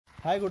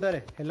Hi കൂട്ടുകാരെ,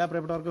 എല്ലാ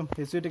പ്രിയപ്പെട്ടവർക്കും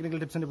ടെക്നിക്കൽ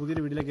ടിപ്സിൻ്റെ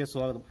പുതിയൊരു വീഡിയോയിലേക്ക്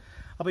സ്വാഗതം.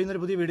 അപ്പോൾ ഇന്നൊരു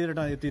പുതിയ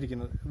വീഡിയോയിലാണ്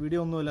എത്തിയിരിക്കുന്നത്. വീഡിയോ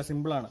ഒന്നുമില്ല,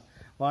 സിമ്പിളാണ്.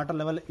 വാട്ടർ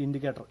ലെവൽ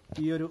ഇൻഡിക്കേറ്റർ,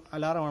 ഈ ഒരു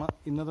അലാറമാണ്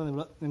ഇന്നത്തെ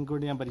നിങ്ങൾക്ക്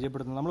വേണ്ടി ഞാൻ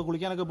പരിചയപ്പെടുത്തുന്നത്. നമ്മൾ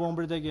കുളിക്കാനൊക്കെ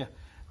പോകുമ്പോഴത്തേക്ക്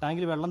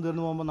ടാങ്കിൽ വെള്ളം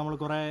തീർന്നു പോകുമ്പോൾ നമ്മൾ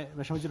കുറേ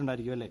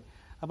വിഷമിച്ചിട്ടുണ്ടായിരിക്കും അല്ലേ.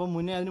 അപ്പം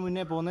അതിന്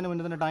മുന്നേ പോകുന്നതിന്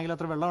മുന്നേ തന്നെ ടാങ്കിൽ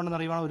അത്ര വെള്ളം ഉണ്ടെന്ന്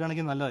അറിയുവാണെങ്കിൽ ഒരു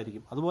കണക്കിന്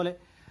നല്ലതായിരിക്കും. അതുപോലെ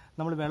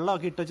നമ്മൾ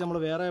വെള്ളമൊക്കെ ഇട്ടുവെച്ച് നമ്മൾ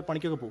വേറെ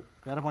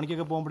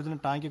പണിക്കൊക്കെ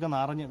പോകുമ്പോഴത്തേനും ടാങ്കൊക്കെ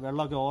നിറഞ്ഞ്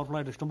വെള്ളമൊക്കെ ഓവർഫ്ലോ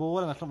ആയിട്ട്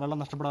ഇഷ്ടംപോലെ വെള്ളം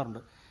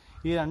നഷ്ടപ്പെടാറുണ്ട്.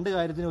 ഈ രണ്ട്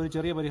കാര്യത്തിന് ഒരു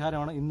ചെറിയ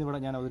പരിഹാരമാണ് ഇന്നിവിടെ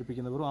ഞാൻ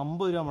അവതരിപ്പിക്കുന്നത്. ഒരു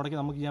 50 രൂപ മുടക്കി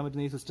നമുക്ക് ചെയ്യാൻ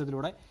പറ്റുന്ന ഈ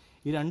സിസ്റ്റത്തിലൂടെ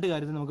ഈ രണ്ട്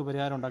കാര്യത്തിന് നമുക്ക്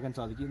പരിഹാരം ഉണ്ടാക്കാൻ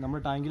സാധിക്കും.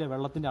 നമ്മുടെ ടാങ്കിലെ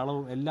വെള്ളത്തിൻ്റെ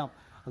അളവും എല്ലാം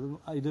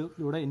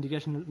ഇതിലൂടെ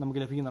ഇൻഡിക്കേഷനിൽ നമുക്ക്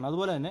ലഭിക്കുന്നതാണ്.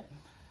 അതുപോലെ തന്നെ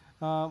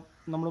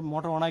നമ്മൾ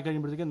മോട്ടോർ ഓണായി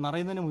കഴിയുമ്പോഴത്തേക്ക്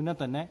നിറയുന്നതിന് മുന്നേ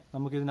തന്നെ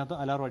നമുക്ക് ഇതിനകത്ത്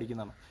അലാറം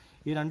അടിക്കുന്നതാണ്.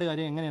 ഈ രണ്ട്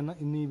കാര്യം എങ്ങനെയെന്ന്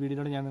ഇന്ന് ഈ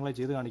വീഡിയോയിലൂടെ ഞാൻ നിങ്ങളെ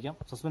ചെയ്ത് കാണിക്കാം.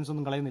 സസ്പെൻസ്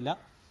ഒന്നും കളയുന്നില്ല.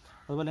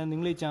 അതുപോലെ തന്നെ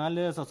നിങ്ങൾ ഈ ചാനൽ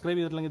സബ്സ്ക്രൈബ്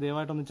ചെയ്തിട്ടില്ലെങ്കിൽ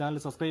ദയവായിട്ടൊന്ന് ചാനൽ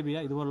സബ്സ്ക്രൈബ്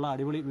ചെയ്യുക. ഇതുപോലുള്ള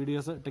അടിപൊളി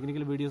വീഡിയോസ്,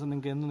 ടെക്നിക്കൽ വീഡിയോസ്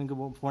നിങ്ങൾക്ക്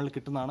ഫോണിൽ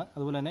കിട്ടുന്നതാണ്.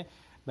 അതുപോലെ തന്നെ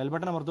ബെൽ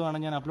ബട്ടൺ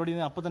അമർത്തുകയാണെങ്കിൽ ഞാൻ അപ്ലോഡ്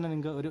ചെയ്യുന്ന അപ്പോൾ തന്നെ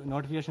നിങ്ങൾക്ക് ഒരു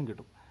നോട്ടിഫിക്കേഷൻ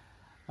കിട്ടും.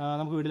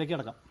 നമുക്ക് വീഡിയോയിലേക്ക്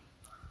കിടക്കാം.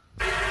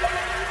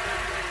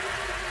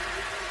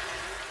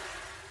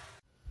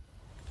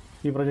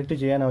 ഈ പ്രൊജക്റ്റ്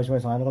ചെയ്യാൻ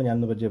ആവശ്യമായ സാധനങ്ങൾ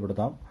ഞാനൊന്ന്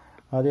പരിചയപ്പെടുത്താം.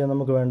 ആദ്യം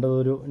നമുക്ക് വേണ്ടത്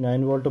ഒരു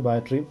 9 വോൾട്ട്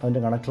ബാറ്ററിയും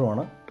അതിൻ്റെ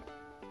കണക്ടറുമാണ്.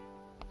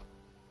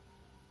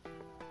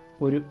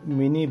 ഒരു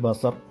മിനി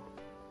ബസർ,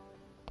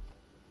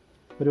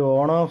 ഒരു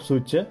on off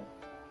switch,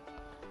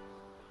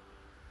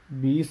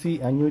 BC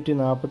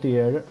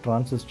 547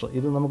 transistor,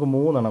 ഇത് നമുക്ക്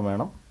 3 എണ്ണം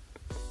വേണം.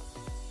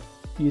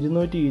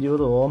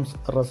 220 ഓംസ്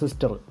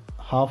റെസിസ്റ്റർ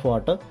ഹാഫ്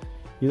വാട്ട്,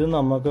 ഇത്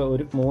നമുക്ക്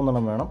ഒരു 3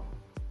 എണ്ണം വേണം.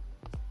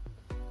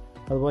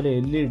 അതുപോലെ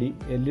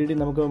LED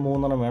നമുക്ക്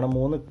 3 എണ്ണം വേണം.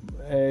 3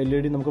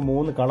 LED നമുക്ക്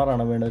 3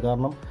 കളറാണ് വേണ്ടത്.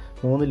 കാരണം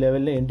 3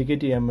 ലെവലിൽ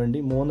ഇൻഡിക്കേറ്റ് ചെയ്യാൻ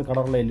വേണ്ടി 3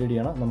 കളറുള്ള LED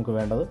ആണ് നമുക്ക്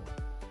വേണ്ടത്.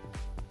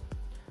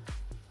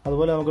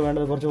 അതുപോലെ നമുക്ക്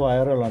വേണ്ടത് കുറച്ച്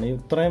വയറുകളാണ്.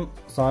 ഇത്രയും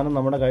സാധനം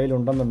നമ്മുടെ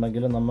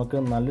കയ്യിലുണ്ടെന്നുണ്ടെങ്കിൽ നമുക്ക്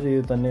നല്ല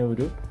രീതിയിൽ തന്നെ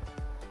ഒരു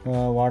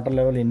വാട്ടർ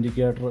ലെവൽ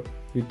ഇൻഡിക്കേറ്റർ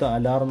വിത്ത്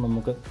അലാറം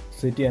നമുക്ക്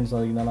സെറ്റ് ചെയ്യാൻ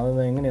സാധിക്കുന്നതാണ്.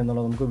 അത്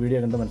എങ്ങനെയാണെന്നുള്ളത് നമുക്ക് വീഡിയോ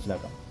കണ്ട്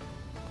മനസ്സിലാക്കാം.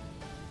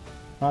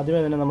 ആദ്യമേ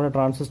തന്നെ നമ്മുടെ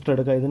ട്രാൻസിസ്റ്റർ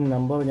എടുക്കുക. ഇതിൻ്റെ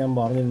നമ്പർ ഞാൻ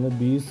പറഞ്ഞിരുന്നത്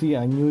BC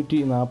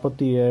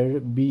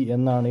 547B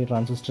എന്നാണ് ഈ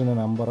ട്രാൻസിസ്റ്ററിൻ്റെ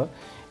നമ്പർ.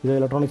 ഇത്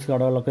ഇലക്ട്രോണിക്സ്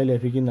കടകളിലൊക്കെ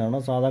ലഭിക്കുന്നതാണ്.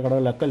 സാധാ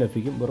കടകളിലൊക്കെ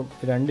ലഭിക്കും. വെറും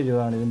 2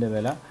 രൂപയാണ് ഇതിൻ്റെ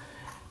വില.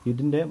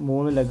 ഇതിൻ്റെ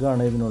 3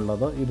 ലെഗാണ്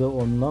ഇതിനുള്ളത്. ഇത്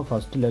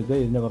ഫസ്റ്റ് ലെഗ്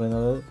ഇതിന്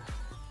പറയുന്നത്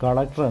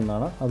കളക്ടർ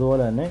എന്നാണ്.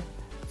 അതുപോലെ തന്നെ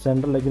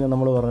സെൻട്രൽ ലെഗിന്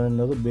നമ്മൾ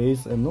പറയുന്നത്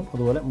ബേസ് എന്നും,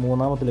 അതുപോലെ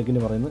മൂന്നാമത്തെ ലെഗിന്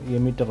പറയുന്നത്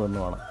എമിറ്റർ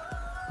എന്നുമാണ്.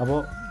 അപ്പോൾ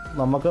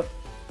നമുക്ക്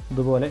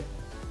ഇതുപോലെ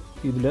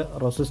ഇതിൽ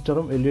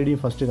റെസിസ്റ്ററും LEDയും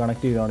ഫസ്റ്റ്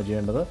കണക്ട് ചെയ്യുകയാണ്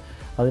ചെയ്യേണ്ടത്.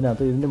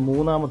 അതിനകത്ത് ഇതിൻ്റെ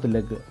മൂന്നാമത്തെ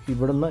ലെഗ്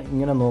ഇവിടുന്ന്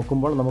ഇങ്ങനെ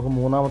നോക്കുമ്പോൾ നമുക്ക്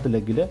മൂന്നാമത്തെ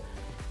ലെഗിൽ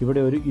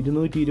ഇവിടെ ഒരു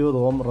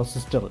 220 ഓം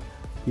റെസിസ്റ്റർ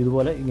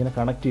ഇതുപോലെ ഇങ്ങനെ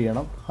കണക്ട്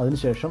ചെയ്യണം.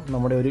 അതിനുശേഷം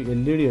നമ്മുടെ ഒരു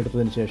LED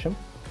എടുത്തതിന് ശേഷം,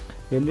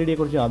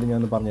 LEDയെക്കുറിച്ച് ആദ്യം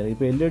ഞാനൊന്ന് പറഞ്ഞുതരാം.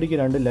 ഇപ്പോൾ LEDക്ക്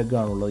 2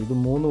 ലെഗാണുള്ളത്. ഇത്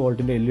 3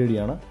 വോൾട്ടിൻ്റെ LED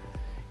ആണ്.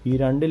 ഈ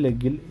 2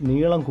 ലെഗിൽ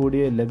നീളം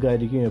കൂടിയ ലെഗ്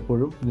ആയിരിക്കും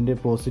എപ്പോഴും ഇതിൻ്റെ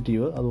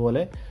പോസിറ്റീവ്,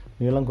 അതുപോലെ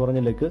നീളം കുറഞ്ഞ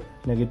ലെഗ്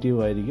നെഗറ്റീവ്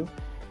ആയിരിക്കും.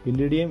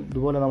 LEDയും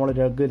ഇതുപോലെ നമ്മൾ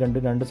ലെഗ്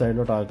രണ്ട്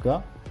സൈഡിലോട്ട് ആക്കുക.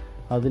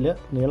 അതിൽ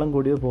നീളം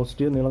കൂടിയത്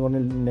പോസിറ്റീവ്, നീളം കുറഞ്ഞ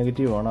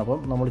നെഗറ്റീവാണ്. അപ്പം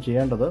നമ്മൾ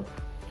ചെയ്യേണ്ടത്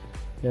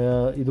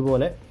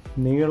ഇതുപോലെ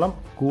നീളം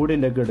കൂടി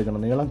ലെഗ് എടുക്കണം.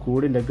 നീളം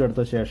കൂടി ലെഗ്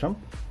എടുത്ത ശേഷം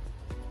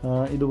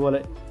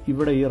ഇതുപോലെ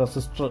ഇവിടെ ഈ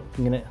റെസിസ്റ്റർ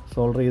ഇങ്ങനെ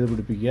സോൾഡർ ചെയ്ത്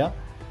പിടിപ്പിക്കുക.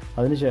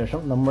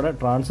 അതിനുശേഷം നമ്മുടെ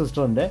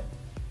ട്രാൻസിസ്റ്ററിൻ്റെ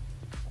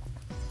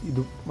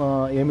ഇത്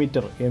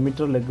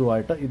എമിറ്റർ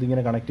ലെഗുമായിട്ട്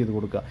ഇതിങ്ങനെ കണക്ട് ചെയ്ത്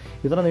കൊടുക്കുക.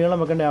 ഇത്ര നീളം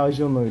വെക്കേണ്ട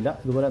ആവശ്യമൊന്നുമില്ല.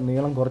 ഇതുപോലെ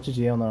നീളം കുറച്ച്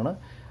ചെയ്യാവുന്നതാണ്.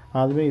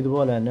 ആദ്യമേ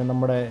ഇതുപോലെ തന്നെ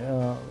നമ്മുടെ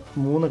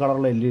 3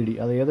 കളറുള്ള LED,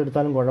 അത്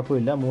ഏതെടുത്താലും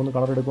കുഴപ്പമില്ല. 3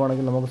 കളർ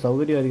എടുക്കുവാണെങ്കിൽ നമുക്ക്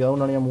സൗകര്യമായിരിക്കും.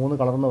 അതുകൊണ്ടാണ് ഞാൻ 3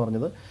 കളർ എന്ന്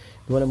പറഞ്ഞത്.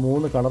 ഇതുപോലെ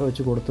 3 കളർ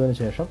വെച്ച് കൊടുത്തതിന്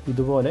ശേഷം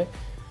ഇതുപോലെ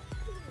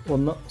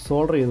ഒന്ന്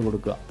സോൾഡർ ചെയ്ത്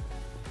കൊടുക്കുക.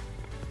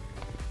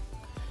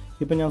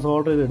 ഇപ്പം ഞാൻ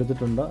സോൾഡർ ചെയ്ത്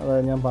എടുത്തിട്ടുണ്ട്.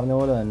 അതായത് ഞാൻ പറഞ്ഞ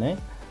പോലെ തന്നെ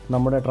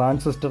നമ്മുടെ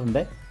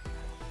ട്രാൻസിസ്റ്ററിൻ്റെ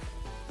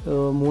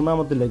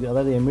മൂന്നാമത്തെ ലെഗ്,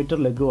 അതായത് എമിറ്റർ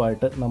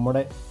ലെഗുമായിട്ട്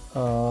നമ്മുടെ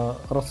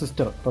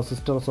റെസിസ്റ്റർ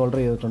സോൾഡർ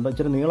ചെയ്തിട്ടുണ്ട്.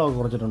 ഇച്ചിരി നീളമൊക്കെ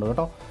കുറച്ചിട്ടുണ്ട്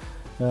കേട്ടോ.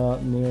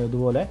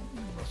 ഇതുപോലെ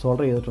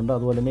സോൾഡർ ചെയ്തിട്ടുണ്ട്.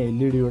 അതുപോലെ തന്നെ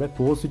LEDയുടെ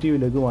പോസിറ്റീവ്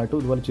ലെഗുമായിട്ടും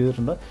ഇതുപോലെ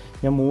ചെയ്തിട്ടുണ്ട്.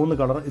 ഞാൻ 3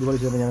 കളർ ഇതുപോലെ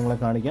ചെയ്ത് ഞാൻ നിങ്ങളെ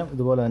കാണിക്കാം.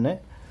 ഇതുപോലെ തന്നെ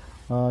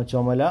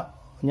ചുമല,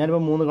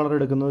 ഞാനിപ്പോൾ 3 കളർ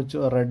എടുക്കുന്നത്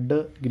റെഡ്,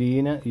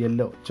 ഗ്രീന്,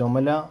 യെല്ലോ,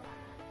 ചുമല,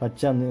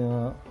 പച്ച,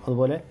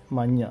 അതുപോലെ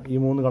മഞ്ഞ, ഈ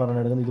 3 കളറാണ്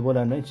എടുക്കുന്നത്. ഇതുപോലെ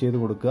തന്നെ ചെയ്ത്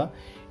കൊടുക്കുക.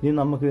 ഇനി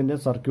നമുക്കിതിൻ്റെ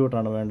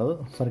സർക്യൂട്ടാണ് വേണ്ടത്.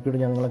 സർക്യൂട്ട്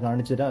ഞാൻ നിങ്ങളെ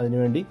കാണിച്ചു തരാം.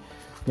 അതിനുവേണ്ടി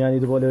ഞാൻ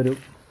ഇതുപോലെ ഒരു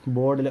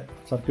ബോർഡിൽ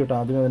സർക്യൂട്ട്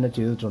ആദ്യമേ തന്നെ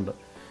ചെയ്തിട്ടുണ്ട്.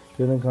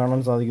 ഇത് നിങ്ങൾക്ക് കാണാൻ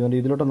സാധിക്കുന്നുണ്ട്.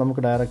 ഇതിലോട്ട്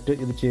നമുക്ക് ഡയറക്റ്റ്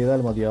ഇത്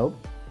ചെയ്താൽ മതിയാവും.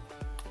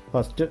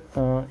 ഫസ്റ്റ്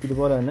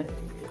ഇതുപോലെ തന്നെ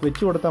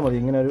വെച്ച് കൊടുത്താൽ മതി.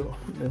 ഇങ്ങനെ ഒരു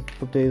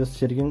ചെയ്ത്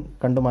ശരിക്കും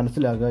കണ്ട്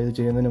മനസ്സിലാക്കുക ഇത്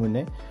ചെയ്യുന്നതിന്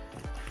മുന്നേ.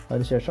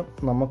 അതിനുശേഷം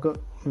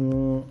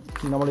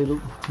നമ്മളിത്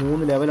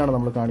 3 ലെവലാണ്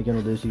നമ്മൾ കാണിക്കാൻ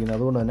ഉദ്ദേശിക്കുന്നത്.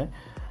 അതുകൊണ്ട് തന്നെ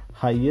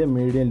ഹൈ,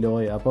 മീഡിയം, ലോ.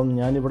 അപ്പം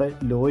ഞാനിവിടെ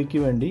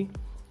ലോയ്ക്ക് വേണ്ടി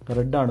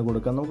റെഡാണ്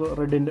കൊടുക്കുക. നമുക്ക്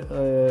റെഡിൻ്റെ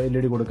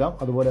LED കൊടുക്കാം.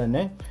 അതുപോലെ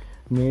തന്നെ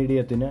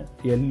മീഡിയത്തിന്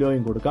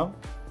യെല്ലോയും കൊടുക്കാം.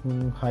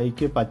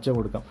 ഹൈക്ക് പച്ച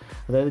കൊടുക്കാം.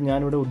 അതായത്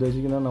ഞാനിവിടെ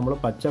ഉദ്ദേശിക്കുന്നത് നമ്മൾ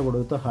പച്ച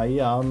കൊടുത്ത് ഹൈ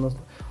ആവുന്ന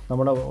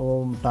നമ്മുടെ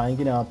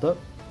ടാങ്കിനകത്ത്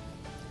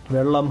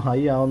വെള്ളം ഹൈ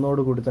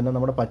ആവുന്നതോട് കൂടി തന്നെ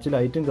നമ്മുടെ പച്ച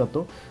ലൈറ്റും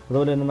കത്തും.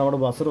 അതുപോലെ തന്നെ നമ്മുടെ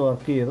ബസർ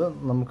വർക്ക് ചെയ്ത്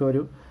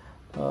നമുക്കൊരു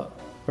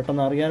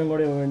പെട്ടെന്ന് അറിയാനും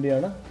കൂടി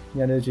വേണ്ടിയാണ്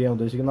ഞാനിത് ചെയ്യാൻ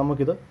ഉദ്ദേശിക്കുന്നത്.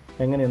 നമുക്കിത്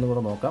എങ്ങനെയെന്ന്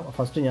കൂടെ നോക്കാം.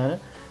 ഫസ്റ്റ് ഞാൻ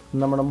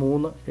നമ്മുടെ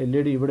 3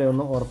 LED ഇവിടെ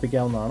ഒന്ന്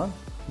ഉറപ്പിക്കാവുന്നതാണ്.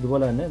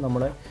 ഇതുപോലെ തന്നെ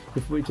നമ്മുടെ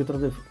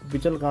ചിത്രത്തിൽ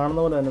പിക്ചറിൽ കാണുന്ന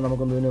പോലെ തന്നെ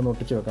നമുക്കൊന്ന് ഇതിനെ ഒന്ന്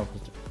ഒട്ടിച്ച് വെക്കാം.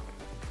 ഫസ്റ്റ്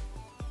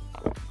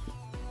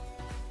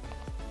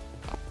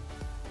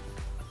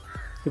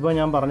ഇപ്പോൾ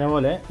ഞാൻ പറഞ്ഞ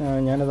പോലെ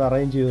ഞാനത്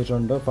അറേഞ്ച്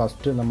ചെയ്തിട്ടുണ്ട്.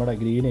 ഫസ്റ്റ് നമ്മുടെ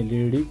ഗ്രീൻ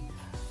LED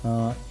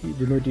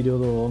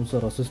 220 ohms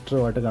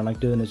റെസിസ്റ്ററുമായിട്ട്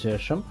കണക്ട് ചെയ്തതിന്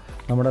ശേഷം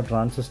നമ്മുടെ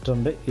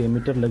ട്രാൻസിസ്റ്ററിൻ്റെ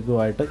എമിറ്റർ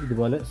ലെഗുമായിട്ട്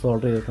ഇതുപോലെ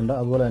സോൾഡർ ചെയ്തിട്ടുണ്ട്.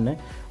 അതുപോലെ തന്നെ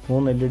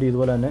 3 LED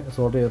ഇതുപോലെ തന്നെ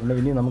സോൾഡർ ചെയ്തിട്ടുണ്ട്.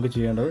 ഇനി നമുക്ക്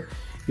ചെയ്യേണ്ടത്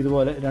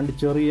ഇതുപോലെ 2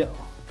 ചെറിയ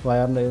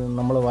വയറിൻ്റെ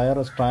നമ്മൾ വയർ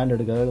സ്ട്രാൻഡ്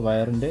എടുക്കുക. അതായത്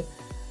വയറിൻ്റെ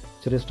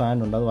ചെറിയ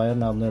സ്ട്രാൻഡ് ഉണ്ട്, അത്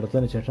വയറിനകത്ത്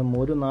എടുത്തതിന് ശേഷം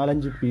ഒരു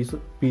 4-5 പീസ്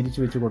പിരിച്ച്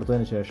വെച്ച്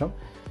കൊടുത്തതിന് ശേഷം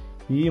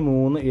ഈ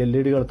 3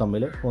 LED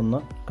തമ്മിൽ ഒന്ന്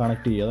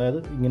കണക്ട് ചെയ്യുക. അതായത്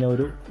ഇങ്ങനെ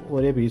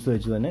ഒരേ പീസ്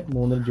വെച്ച് തന്നെ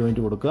 3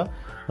 ജോയിൻറ്റ് കൊടുക്കുക.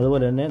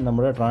 അതുപോലെ തന്നെ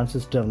നമ്മുടെ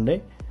ട്രാൻസിസ്റ്ററിൻ്റെ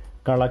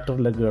കളക്ടർ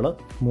ലെഗുകൾ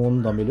 3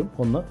 തമ്മിലും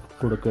ഒന്ന്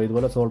കൊടുക്കുക.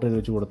 ഇതുപോലെ സോൾഡർ ചെയ്ത്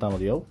വെച്ച് കൊടുത്താൽ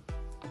മതിയാവും.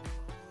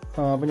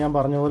 അപ്പോൾ ഞാൻ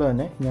പറഞ്ഞ പോലെ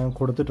തന്നെ ഞാൻ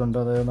കൊടുത്തിട്ടുണ്ട്.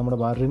 അതായത് നമ്മുടെ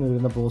ബാറ്ററിയിൽ നിന്ന്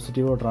വരുന്ന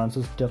പോസിറ്റീവ്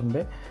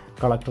ട്രാൻസിസ്റ്ററിൻ്റെ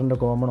കളക്ടറിൻ്റെ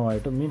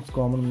കോമണുമായിട്ടും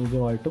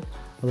മീഡിയമായിട്ടും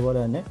അതുപോലെ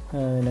തന്നെ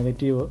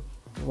നെഗറ്റീവ്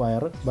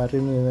വയർ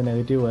ബാറ്ററിയിൽ നിന്ന് വരുന്ന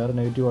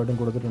നെഗറ്റീവായിട്ടും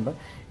കൊടുത്തിട്ടുണ്ട്.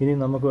 ഇനി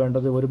നമുക്ക്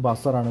വേണ്ടത് ഒരു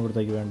ബസറാണ്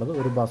ഇവിടത്തേക്ക് വേണ്ടത്.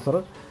 ഒരു ബസർ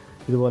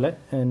ഇതുപോലെ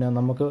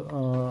നമുക്ക്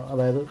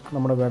അതായത്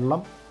നമ്മുടെ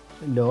വെള്ളം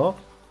ലോ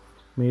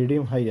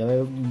മീഡിയം ഹൈ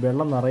അതായത്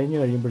വെള്ളം നിറഞ്ഞു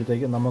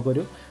കഴിയുമ്പോഴത്തേക്ക്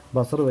നമുക്കൊരു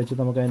ബസർ വെച്ച്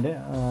നമുക്കതിൻ്റെ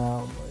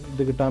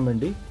ഇത് കിട്ടാൻ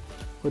വേണ്ടി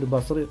ഒരു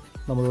ബസർ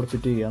നമ്മളിവിടെ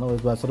സെറ്റ് ചെയ്യുകയാണ്.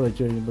 ഒരു ബസർ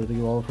വെച്ച്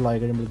കഴിയുമ്പോഴത്തേക്ക് ഓവർഫ്ലോ ആയി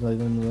കഴിയുമ്പോഴത്തേക്ക്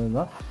അതിൽ നിന്ന്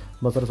വരുന്ന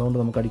ബസർ സൗണ്ട്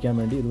നമുക്ക് അടിക്കാൻ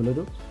വേണ്ടി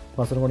ഇതുപോലൊരു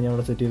ബസർ കൂടി ഞാൻ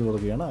ഇവിടെ സെറ്റ് ചെയ്ത്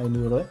കൊടുക്കുകയാണ്.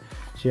 അതിലൂടെ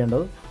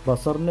ചെയ്യേണ്ടത്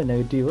ബസറിൻ്റെ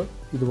നെഗറ്റീവ്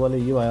ഇതുപോലെ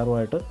ഈ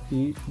വയറുമായിട്ട്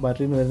ഈ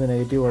ബാറ്ററിയിൽ നിന്ന് വരുന്ന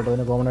നെഗറ്റീവായിട്ട്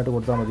അതിനെ കോമൺ ആയിട്ട്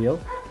കൊടുത്താൽ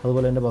മതിയാവും.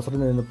 അതുപോലെ തന്നെ ബസറിൽ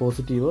നിന്ന് വരുന്ന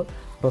പോസിറ്റീവ്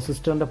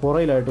റെസിസ്റ്ററിൻ്റെ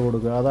പുറയിലായിട്ട്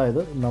കൊടുക്കുക.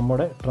 അതായത്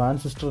നമ്മുടെ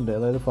ട്രാൻസിസ്റ്ററിൻ്റെ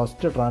അതായത്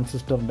ഫസ്റ്റ്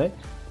ട്രാൻസിസ്റ്ററിൻ്റെ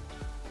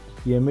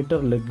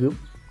എമിറ്റർ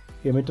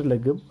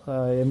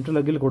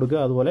ലെഗിൽ കൊടുക്കുക.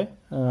 അതുപോലെ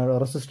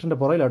റെസിസ്റ്ററിൻ്റെ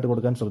പുറയിലായിട്ട്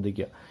കൊടുക്കാൻ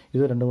ശ്രദ്ധിക്കുക.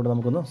 ഇത് രണ്ടും കൂടെ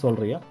നമുക്കൊന്ന്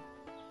സോൾവ് ചെയ്യാം.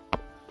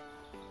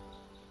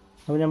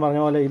 അപ്പോൾ ഞാൻ പറഞ്ഞ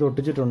പോലെ ഇത്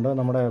ഒട്ടിച്ചിട്ടുണ്ട്.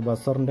 നമ്മുടെ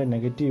ബസറിൻ്റെ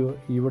നെഗറ്റീവ്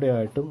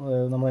ഇവിടെയായിട്ടും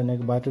നമ്മുടെ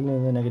ബാറ്ററിയിൽ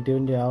നിന്ന്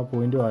നെഗറ്റീവിൻ്റെ ആ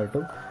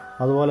പോയിൻറ്റുമായിട്ടും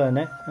അതുപോലെ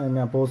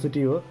തന്നെ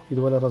പോസിറ്റീവ്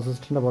ഇതുപോലെ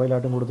റെസിസ്റ്ററിൻ്റെ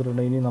പുറയിലായിട്ടും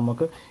കൊടുത്തിട്ടുണ്ട്. ഇനി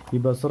നമുക്ക് ഈ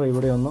ബസർ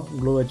ഇവിടെ ഒന്ന്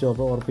ഗ്ലൂ വെച്ച്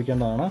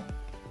ഉറപ്പിക്കേണ്ടതാണ്.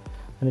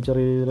 അതിന്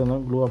ചെറിയ രീതിയിലൊന്ന്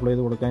ഗ്ലൂ അപ്ലൈ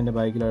ചെയ്ത് കൊടുക്കുക. അതിൻ്റെ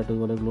ബാക്കിലായിട്ട്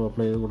ഇതുപോലെ ഗ്ലൂ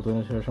അപ്ലൈ ചെയ്ത്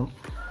കൊടുത്തതിന് ശേഷം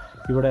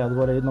ഇവിടെ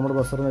അതുപോലെ നമ്മുടെ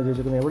ബസറിന്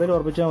വെച്ചിരിക്കുന്നത് എവിടെയും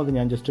ഉറപ്പിച്ചാൽ മതി.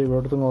 ഞാൻ ജസ്റ്റ്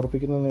ഇവിടത്തുനിന്ന്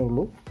ഉറപ്പിക്കുന്നതേ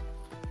ഉള്ളൂ.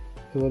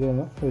 ഇതുപോലെ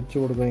ഒന്ന് വെച്ച്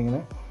കൊടുക്കുക.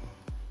 ഇങ്ങനെ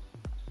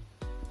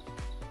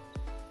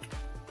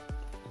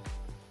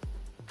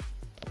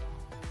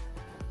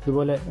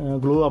ഇതുപോലെ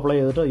ഗ്ലൂ അപ്ലൈ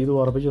ചെയ്തിട്ട് ഇത്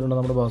ഉറപ്പിച്ചിട്ടുണ്ട്.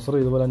 നമ്മുടെ ബസർ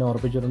ഇതുപോലെ തന്നെ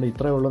ഉറപ്പിച്ചിട്ടുണ്ട്.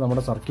 ഇത്രയേ ഉള്ളൂ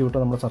നമ്മുടെ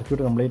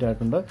സർക്യൂട്ട് കംപ്ലീറ്റ്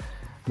ആയിട്ടുണ്ട്.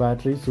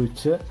 ബാറ്ററി,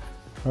 സ്വിച്ച്,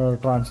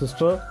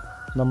 ട്രാൻസിസ്റ്റർ,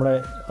 നമ്മുടെ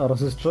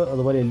റെസിസ്റ്റർ,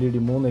 അതുപോലെ LED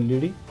 3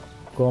 LED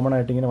കോമൺ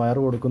ആയിട്ട് ഇങ്ങനെ വയർ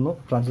കൊടുക്കുന്നു.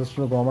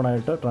 ട്രാൻസിസ്റ്ററിന് കോമൺ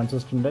ആയിട്ട്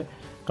ട്രാൻസിസ്റ്ററിൻ്റെ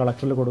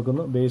കളക്ടറിൽ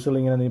കൊടുക്കുന്നു. ബേസുകൾ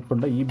ഇങ്ങനെ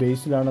നിൽപ്പുണ്ട്. ഈ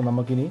ബേസിലാണ്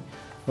നമുക്കിനി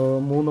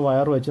 3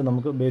 വയർ വെച്ച്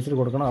നമുക്ക് ബേസിൽ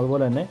കൊടുക്കണം.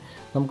 അതുപോലെ തന്നെ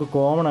നമുക്ക്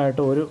കോമൺ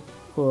ആയിട്ട് ഒരു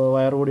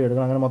വയർ കൂടി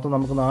എടുക്കണം. അങ്ങനെ മൊത്തം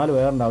നമുക്ക് 4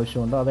 വയറിൻ്റെ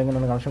ആവശ്യമുണ്ട്.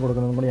 അതെങ്ങനെയാണ് കണക്ഷൻ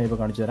കൊടുക്കുന്നതും കൂടി ഞാൻ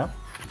ഇപ്പോൾ കാണിച്ചു തരാം.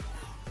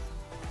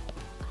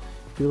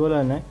 ഇതുപോലെ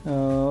തന്നെ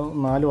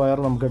 4 വയർ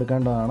നമുക്ക്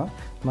എടുക്കേണ്ടതാണ്.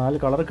 4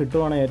 കളർ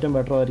കിട്ടുവാണെങ്കിൽ ഏറ്റവും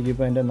ബെറ്റർ ആയിരിക്കും.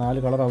 ഇപ്പോൾ എൻ്റെ 4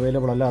 കളർ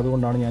അവൈലബിൾ അല്ല,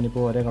 അതുകൊണ്ടാണ്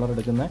ഞാനിപ്പോൾ ഒരേ കളർ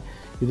എടുക്കുന്നത്.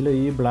 ഇതിൽ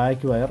ഈ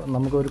ബ്ലാക്ക് വയർ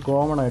നമുക്കൊരു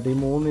കോമൺ ആയിട്ട് ഈ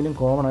 3നും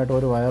കോമൺ ആയിട്ട്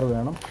ഒരു വയർ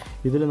വേണം.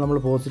 ഇതിൽ നമ്മൾ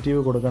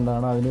പോസിറ്റീവ്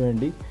കൊടുക്കേണ്ടതാണ്.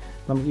 അതിനുവേണ്ടി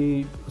നമുക്ക് ഈ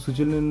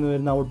സ്വിച്ചിൽ നിന്ന്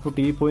വരുന്ന ഔട്ട്പുട്ട്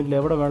ഈ പോയിന്റിൽ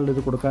എവിടെ വേണമെങ്കിലും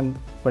ഇത് കൊടുക്കാൻ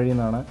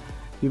കഴിയുന്നതാണ്.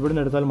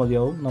 ഇവിടുന്ന് എടുത്താൽ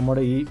മതിയാവും.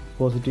 നമ്മുടെ ഈ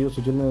പോസിറ്റീവ്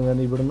സ്വിച്ചിൽ നിന്ന്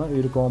തന്നെ ഇവിടുന്ന് ഈ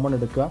ഒരു കോമൺ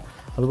എടുക്കുക.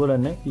 അതുപോലെ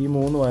തന്നെ ഈ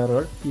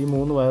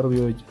 3 വയർ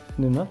ഉപയോഗിച്ച്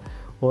നിന്ന്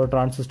ഓരോ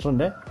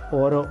ട്രാൻസിസ്റ്ററിൻ്റെ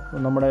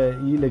നമ്മുടെ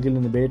ഈ ലെഗിൽ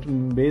നിന്ന്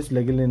ബേസ്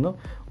ലെഗിൽ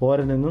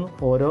നിന്നും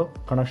ഓരോ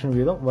കണക്ഷൻ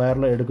വീതം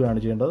വയറിൽ എടുക്കുകയാണ്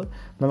ചെയ്യേണ്ടത്.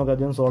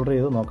 നമുക്കധികം സോൾഡർ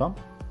ചെയ്ത് നോക്കാം.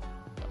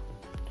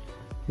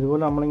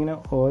 ഇതുപോലെ നമ്മളിങ്ങനെ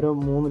ഓരോ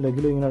 3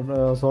 ലെഗിലും ഇങ്ങനെ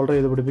സോൾഡർ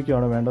ചെയ്ത്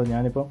പിടിപ്പിക്കുകയാണ് വേണ്ടത്.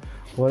 ഞാനിപ്പോൾ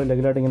ഓരോ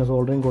ലെഗിലായിട്ട് ഇങ്ങനെ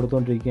സോൾഡറിങ്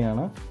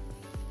കൊടുത്തുകൊണ്ടിരിക്കുകയാണ്.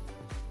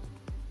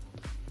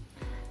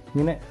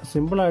 ഇങ്ങനെ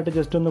സിമ്പിളായിട്ട്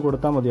ജസ്റ്റ് ഒന്ന്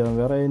കൊടുത്താൽ മതിയാകും.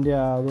 വേറെ അതിൻ്റെ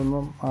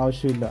അതൊന്നും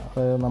ആവശ്യമില്ല.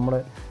 അതായത്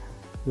നമ്മുടെ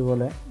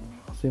ഇതുപോലെ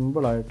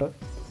സിമ്പിളായിട്ട്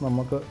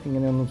നമുക്ക്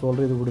ഇങ്ങനെയൊന്ന്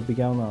സോൾഡർ ചെയ്ത്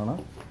പിടിപ്പിക്കാവുന്നതാണ്.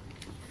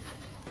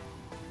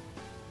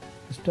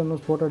 ജസ്റ്റ് ഒന്ന്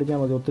സ്പോട്ട് അടിച്ചാൽ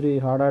മതി. ഒത്തിരി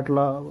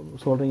ഹാർഡായിട്ടുള്ള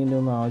സോൾഡറിങ്ങിൻ്റെ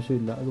ഒന്നും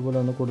ആവശ്യമില്ല. അതുപോലെ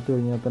ഒന്ന് കൊടുത്തു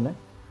കഴിഞ്ഞാൽ തന്നെ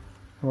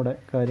നമ്മുടെ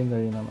കാര്യം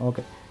കഴിയുന്നതാണ്.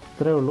 ഓക്കെ,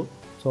 ഇത്രയേ ഉള്ളൂ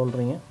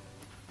സോൾഡറിങ്.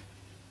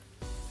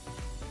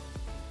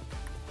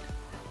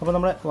 അപ്പോൾ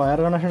നമ്മുടെ വയർ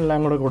കണക്ഷൻ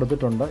എല്ലാം കൂടെ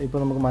കൊടുത്തിട്ടുണ്ട്. ഇപ്പോൾ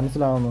നമുക്ക്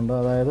മനസ്സിലാവുന്നുണ്ട്.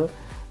 അതായത്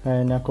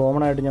ഞാൻ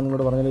കോമൺ ആയിട്ട് ഞാൻ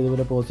നിങ്ങളോട് പറഞ്ഞാൽ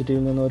ഇതുപോലെ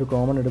പോസിറ്റീവിൽ നിന്ന് ഒരു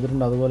കോമൺ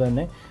എടുത്തിട്ടുണ്ട്. അതുപോലെ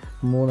തന്നെ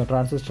 3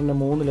 ട്രാൻസിസ്റ്ററിൻ്റെ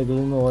 3 ലെഗിൽ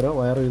നിന്ന് ഓരോ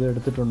വയർ ഇത്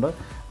എടുത്തിട്ടുണ്ട്.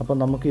 അപ്പോൾ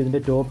നമുക്ക് ഇതിൻ്റെ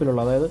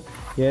ടോപ്പിലുള്ള അതായത്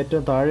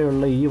ഏറ്റവും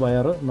താഴെയുള്ള ഈ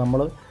വയർ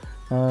നമ്മൾ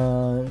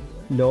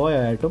ലോ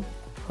ആയിട്ടും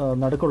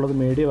നടുക്കുള്ളത്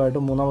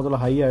മീഡിയമായിട്ടും മൂന്നാമതുള്ള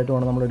ഹൈ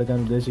ആയിട്ടുമാണ് നമ്മൾ എടുക്കാൻ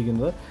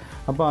ഉദ്ദേശിക്കുന്നത്.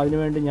 അപ്പോൾ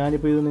അതിനുവേണ്ടി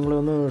ഞാനിപ്പോൾ ഇത്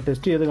നിങ്ങളൊന്ന്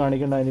ടെസ്റ്റ് ചെയ്ത്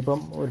കാണിക്കേണ്ട.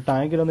 അതിനിപ്പം ഒരു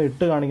ടാങ്കിലൊന്നും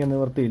ഇട്ട് കാണിക്കാൻ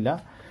നിവൃത്തിയില്ല.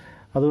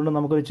 അതുകൊണ്ട്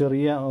നമുക്കൊരു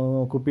ചെറിയ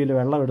കുപ്പിയിൽ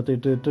വെള്ളം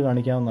ഇട്ട്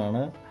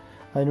കാണിക്കാവുന്നതാണ്.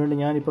 അതിനുവേണ്ടി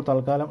ഞാനിപ്പോൾ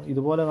തൽക്കാലം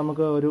ഇതുപോലെ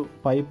നമുക്ക് ഒരു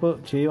പൈപ്പ്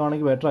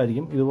ചെയ്യുവാണെങ്കിൽ ബെറ്റർ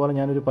ആയിരിക്കും. ഇതുപോലെ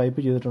ഞാനൊരു പൈപ്പ്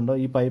ചെയ്തിട്ടുണ്ട്.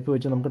 ഈ പൈപ്പ്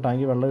വെച്ച് നമുക്ക്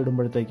ടാങ്കിൽ വെള്ളം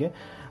ഇടുമ്പോഴത്തേക്ക്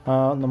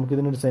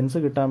നമുക്കിതിനൊരു സെൻസ്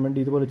കിട്ടാൻ വേണ്ടി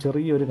ഇതുപോലെ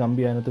ചെറിയൊരു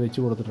കമ്പി അതിനകത്ത് വെച്ച്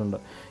കൊടുത്തിട്ടുണ്ട്.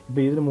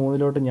 ഇപ്പോൾ ഇതിന്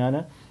 3 ഞാൻ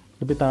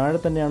ഇപ്പോൾ താഴെ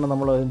തന്നെയാണ്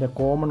നമ്മൾ അതിൻ്റെ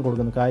കോമൺ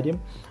കൊടുക്കുന്നത്. കാര്യം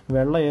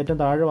വെള്ളം ഏറ്റവും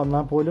താഴെ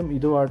വന്നാൽ പോലും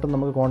ഇതുമായിട്ട്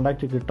നമുക്ക്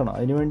കോൺടാക്റ്റ് കിട്ടണം.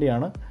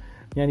 അതിനുവേണ്ടിയാണ്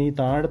ഞാൻ ഈ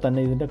താഴെ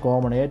തന്നെ ഇതിൻ്റെ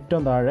കോമൺ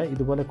ഏറ്റവും താഴെ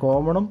ഇതുപോലെ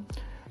കോമണും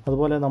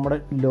അതുപോലെ നമ്മുടെ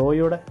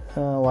ലോയുടെ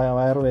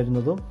വയർ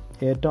വരുന്നതും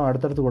ഏറ്റവും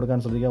അടുത്തടുത്ത് കൊടുക്കാൻ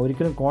ശ്രദ്ധിക്കുക.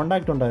 ഒരിക്കലും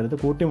കോൺടാക്റ്റ് ഉണ്ടാകരുത്,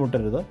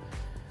 കൂട്ടിമുട്ടരുത്,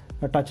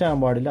 ടച്ച് ആകാൻ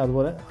പാടില്ല.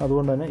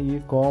 അതുകൊണ്ട് തന്നെ ഈ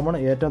കോമൺ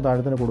ഏറ്റവും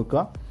താഴെ തന്നെ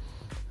കൊടുക്കുക.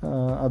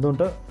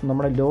 അതുകൊണ്ട്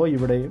നമ്മുടെ ലോ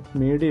ഇവിടെയും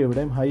മീഡിയം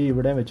ഇവിടെയും ഹൈ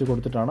ഇവിടെയും വെച്ച്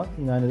കൊടുത്തിട്ടാണ്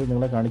ഞാനിത്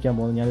നിങ്ങളെ കാണിക്കാൻ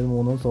പോകുന്നത്. ഞാനിത്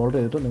മൂന്നും സോൾവ്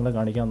ചെയ്തിട്ട് നിങ്ങളെ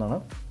കാണിക്കാവുന്നതാണ്.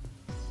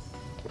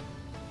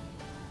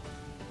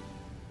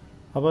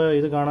 അപ്പോൾ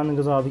ഇത് കാണാൻ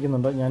നിങ്ങൾക്ക്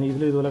സാധിക്കുന്നുണ്ട്. ഞാൻ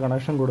ഇതുപോലെ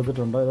കണക്ഷൻ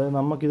കൊടുത്തിട്ടുണ്ട്. അതായത്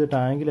നമുക്കിത്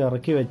ടാങ്കിൽ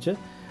ഇറക്കി വെച്ച്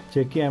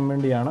ചെക്ക് ചെയ്യാൻ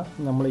വേണ്ടിയാണ്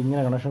നമ്മൾ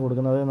ഇങ്ങനെ കണക്ഷൻ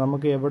കൊടുക്കുന്നത്. അതായത്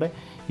നമുക്ക് എവിടെ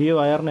ഈ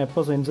വയറിന്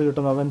എപ്പോൾ സെൻസ്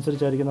കിട്ടുന്നത്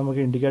അതനുസരിച്ചായിരിക്കും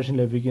നമുക്ക് ഇൻഡിക്കേഷൻ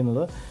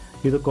ലഭിക്കുന്നത്.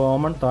 ഇത്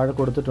കോമൺ താഴെ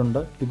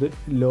കൊടുത്തിട്ടുണ്ട്. ഇത്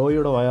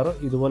ലോയുടെ വയർ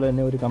ഇതുപോലെ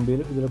തന്നെ ഒരു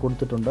കമ്പിയിൽ ഇതിൽ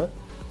കൊടുത്തിട്ടുണ്ട്.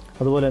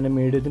 അതുപോലെ തന്നെ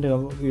മീഡിയത്തിൻ്റെ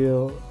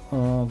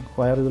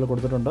വയർ ഇതിൽ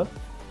കൊടുത്തിട്ടുണ്ട്.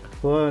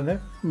 അതുപോലെ തന്നെ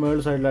മേൾ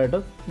സൈഡിലായിട്ട്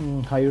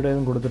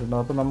ഹൈയുടേതും കൊടുത്തിട്ടുണ്ട്.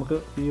 അപ്പോൾ നമുക്ക്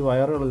ഈ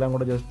വയറുകളെല്ലാം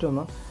കൂടെ ജസ്റ്റ്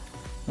ഒന്ന്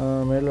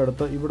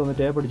മേളിലെടുത്ത് ഇവിടെ ഒന്ന്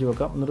ടേപ്പ് അടിച്ച്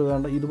വെക്കാം. എന്നിട്ട്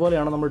വേണ്ട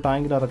ഇതുപോലെയാണ് നമ്മൾ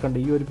ടാങ്കിൽ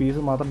ഇറക്കേണ്ടത്. ഈ ഒരു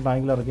പീസ് മാത്രം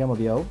ടാങ്കിൽ ഇറക്കിയാൽ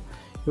മതിയാവും.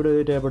 ഇവിടെ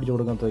ടേപ്പ് അടിച്ച്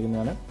കൊടുക്കാൻ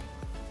ഞാൻ.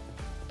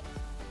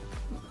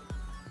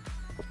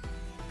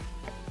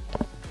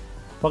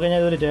 ഓക്കെ, ഞാൻ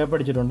ഇതിൽ ടേപ്പ്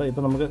അടിച്ചിട്ടുണ്ട്.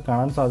 ഇപ്പോൾ നമുക്ക്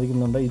കാണാൻ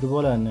സാധിക്കുന്നുണ്ട്.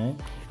 ഇതുപോലെ തന്നെ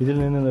ഇതിൽ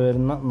നിന്ന്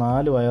വരുന്ന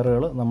 4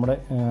 വയറുകൾ, നമ്മുടെ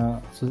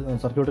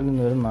സർക്യൂട്ടിൽ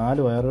നിന്ന് വരുന്ന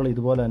 4 വയറുകൾ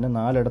ഇതുപോലെ തന്നെ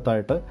 4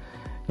 ഇടത്തായിട്ട്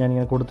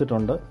ഞാനിങ്ങനെ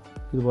കൊടുത്തിട്ടുണ്ട്.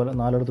 ഇതുപോലെ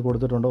 4 ഇടത്ത്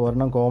കൊടുത്തിട്ടുണ്ട്.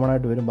 ഒരെണ്ണം കോമൺ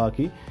ആയിട്ട് വരും,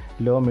 ബാക്കി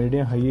ലോ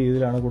മീഡിയം ഹൈ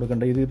ഇതിലാണ്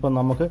കൊടുക്കേണ്ടത്. ഇതിപ്പോൾ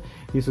നമുക്ക്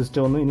ഈ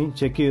സിസ്റ്റം ഒന്ന് ഇനി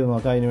ചെക്ക് ചെയ്ത്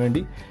നോക്കാം.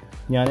 അതിനുവേണ്ടി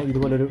ഞാൻ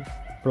ഇതുപോലൊരു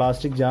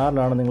പ്ലാസ്റ്റിക്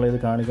ജാറിലാണ് നിങ്ങളിത്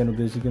കാണിക്കാൻ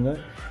ഉദ്ദേശിക്കുന്നത്.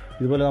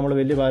 ഇതുപോലെ നമ്മൾ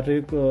വലിയ ബാറ്ററി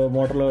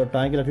മോട്ടറിൽ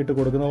ടാങ്കിലൊക്കെ ഇട്ട്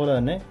കൊടുക്കുന്ന പോലെ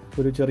തന്നെ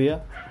ഒരു ചെറിയ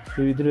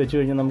ഇതിൽ വെച്ച്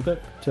കഴിഞ്ഞാൽ നമുക്ക്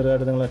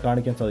ചെറുതായിട്ട് നിങ്ങളെ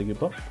കാണിക്കാൻ സാധിക്കും.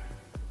 ഇപ്പോൾ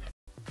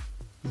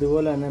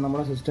ഇതുപോലെ തന്നെ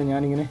നമ്മുടെ സിസ്റ്റം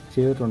ഞാനിങ്ങനെ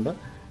ചെയ്തിട്ടുണ്ട്.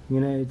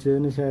 ഇങ്ങനെ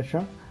ചെയ്തതിന്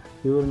ശേഷം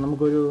ഇത്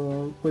നമുക്കൊരു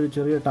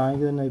ചെറിയ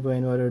ടാങ്ക് തന്നെ ഇപ്പോൾ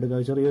അതിന് വരെ എടുക്കുക.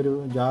 ചെറിയൊരു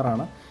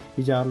ജാറാണ്.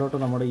 ഈ ജാറിലോട്ട്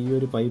നമ്മുടെ ഈ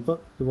ഒരു പൈപ്പ്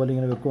ഇതുപോലെ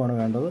ഇങ്ങനെ വെക്കുകയാണ്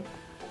വേണ്ടത്.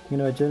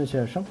 ഇങ്ങനെ വെച്ചതിന്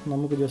ശേഷം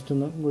നമുക്ക് ജസ്റ്റ്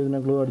ഒന്ന് ഇതിനെ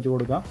ഗ്ലൂ അടിച്ച്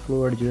കൊടുക്കാം. ഗ്ലൂ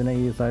അടിച്ച് ഇതിനെ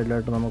ഈ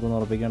സൈഡിലായിട്ട് നമുക്കൊന്ന്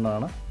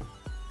ഉറപ്പിക്കേണ്ടതാണ്.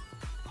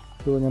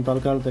 ഇത് ഞാൻ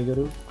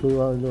തൽക്കാലത്തേക്കൊരു ഗ്ലൂ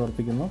അതിൽ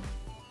ഉറപ്പിക്കുന്നു.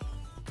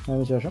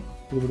 അതിനുശേഷം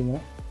ഇതിവിടെ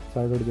ഇങ്ങനെ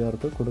സൈഡോട്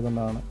ചേർത്ത്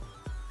കൊടുക്കേണ്ടതാണ്.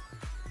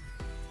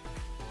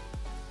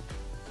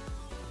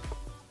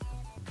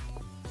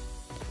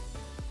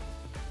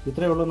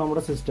 ഇത്രയേ ഉള്ളൂ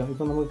നമ്മുടെ സിസ്റ്റം.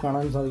 ഇപ്പോൾ നമുക്ക്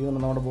കാണാൻ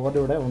സാധിക്കുന്നുണ്ട് നമ്മുടെ ബോർഡ്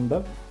ഇവിടെ ഉണ്ട്.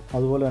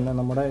 അതുപോലെ തന്നെ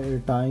നമ്മുടെ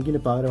ടാങ്കിന്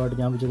പകരമായിട്ട്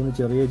ഞാൻ വെച്ചിരിക്കുന്ന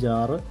ചെറിയ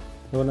ജാറ്,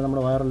 അതുപോലെ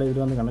നമ്മുടെ വയറെല്ലാം ഇതിൽ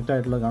വന്ന് കണക്റ്റ്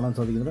ആയിട്ടുള്ളത് കാണാൻ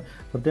സാധിക്കുന്നുണ്ട്.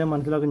 പ്രത്യേകം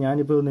മനസ്സിലാക്കും,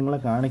 ഞാനിപ്പോൾ നിങ്ങളെ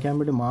കാണിക്കാൻ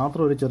വേണ്ടി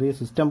മാത്രം ഒരു ചെറിയ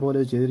സിസ്റ്റം പോലെ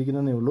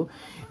ചെയ്തിരിക്കുന്നതേ ഉള്ളൂ.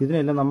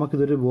 ഇതിനെല്ലാം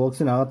നമുക്കിതൊരു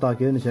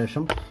ബോക്സിനകത്താക്കിയതിന്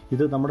ശേഷം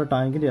ഇത് നമ്മുടെ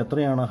ടാങ്കിൻ്റെ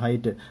എത്രയാണ്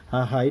ഹൈറ്റ്, ആ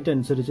ഹൈറ്റ്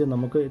അനുസരിച്ച്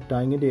നമുക്ക്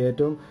ടാങ്കിൻ്റെ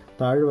ഏറ്റവും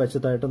താഴെ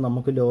വശത്തായിട്ട്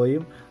നമുക്ക്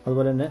ലോയും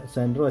അതുപോലെ തന്നെ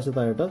സെൻറ്റർ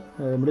വശത്തായിട്ട്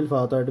മിഡിൽ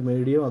ഭാഗത്തായിട്ട്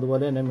മീഡിയം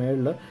അതുപോലെ തന്നെ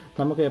മേളിൽ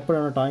നമുക്ക്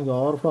എപ്പോഴാണ് ടാങ്ക്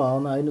ഓവർഫ്ലോ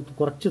ആകുന്നത് അതിന്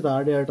കുറച്ച്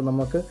താഴെയായിട്ട്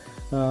നമുക്ക്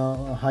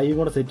ഹൈയും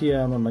കൂടെ സെറ്റ്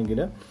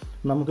ചെയ്യാമെന്നുണ്ടെങ്കിൽ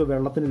നമുക്ക്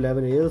വെള്ളത്തിൻ്റെ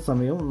ലെവൽ ഏത്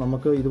സമയവും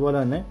നമുക്ക് ഇതുപോലെ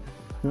തന്നെ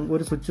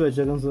ഒരു സ്വിച്ച്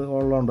വെച്ചേക്കുന്നത്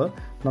ഉള്ളതുകൊണ്ട്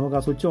നമുക്ക് ആ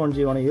സ്വിച്ച് ഓൺ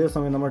ചെയ്യുവാണെങ്കിൽ ഏത്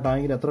സമയം നമ്മുടെ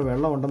ടാങ്കിൽ എത്ര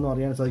വെള്ളം ഉണ്ടെന്ന്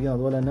അറിയാൻ സാധിക്കും.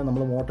 അതുപോലെ തന്നെ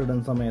നമ്മൾ മോട്ടർ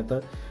ഇടുന്ന സമയത്ത്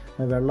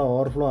വെള്ളം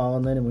ഓവർഫ്ലോ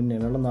ആകുന്നതിന് മുന്നേ,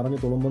 വെള്ളം നിറഞ്ഞ്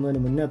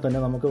തുളുമ്പുന്നതിന് മുന്നേ തന്നെ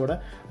നമുക്കിവിടെ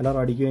അലാറം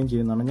അടിക്കുകയും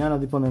ചെയ്യുന്നതാണ്.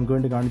 ഞാനതിപ്പോൾ നിങ്ങൾക്ക്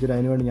വേണ്ടി കാണിച്ചിട്ട്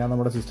അതിനുവേണ്ടി ഞാൻ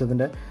നമ്മുടെ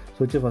സിസ്റ്റത്തിൻ്റെ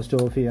സ്വിച്ച് ഫസ്റ്റ്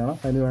ഓഫ് ചെയ്യണം.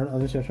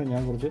 അതിനുശേഷം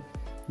ഞാൻ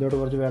ഇതിലോട്ട്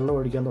കുറച്ച് വെള്ളം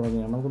ഒഴിക്കാൻ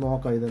തുടങ്ങുകയാണ്. നമുക്ക്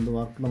നോക്കാം ഇതെന്ത്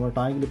വർക്ക്. നമ്മുടെ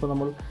ടാങ്കിൽ ഇപ്പോൾ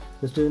നമ്മൾ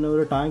ജസ്റ്റ്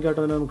ഇതിനൊരു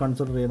ടാങ്കായിട്ട് തന്നെ ഒന്ന്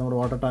കൺസിഡർ ചെയ്യാം. നമ്മുടെ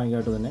വാട്ടർ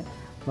ടാങ്കായിട്ട് തന്നെ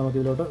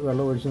നമുക്കിതിലോട്ട്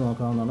വെള്ളം ഒഴിച്ച്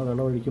നോക്കാവുന്നതാണ്.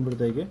 വെള്ളം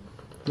ഒഴിക്കുമ്പോഴത്തേക്ക്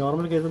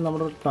നോർമൽ കേസിൽ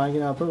നമ്മുടെ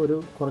ടാങ്കിനകത്ത്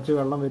കുറച്ച്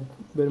വെള്ളം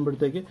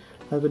വരുമ്പോഴത്തേക്ക്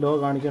അത് ലോ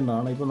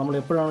കാണിക്കേണ്ടതാണ്. ഇപ്പോൾ നമ്മൾ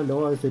എപ്പോഴാണ് ലോ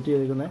അത് സെറ്റ്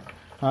ചെയ്തിരിക്കുന്നത്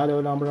ആ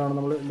ലെവലാകുമ്പോഴാണ്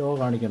നമ്മൾ ലോ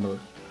കാണിക്കേണ്ടത്.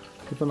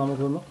 ഇപ്പോൾ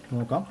നമുക്കൊന്ന്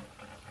നോക്കാം.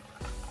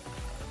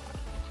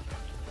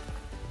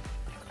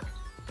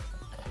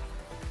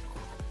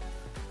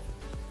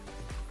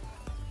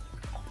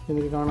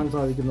 എനിക്ക് കാണാൻ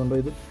സാധിക്കുന്നുണ്ട്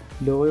ഇത്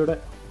ലോയുടെ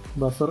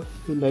ബസർ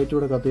ലൈറ്റ്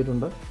ഇവിടെ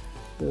കത്തിയിട്ടുണ്ട്.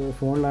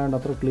 ഫോണിലായതുകൊണ്ട്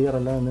അത്ര ക്ലിയർ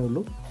അല്ല എന്നേ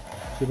ഉള്ളൂ.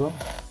 ഇപ്പം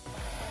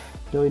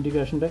ലോ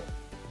ഇൻഡിക്കേഷൻ്റെ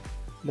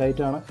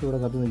ലൈറ്റാണ് ഇവിടെ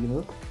കത്തി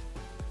നിൽക്കുന്നത്.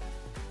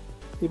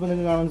 ഇപ്പോൾ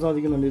നിങ്ങൾക്ക് കാണാൻ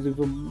സാധിക്കുന്നുണ്ട്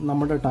ഇതിപ്പം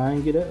നമ്മുടെ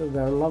ടാങ്കിൽ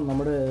വെള്ളം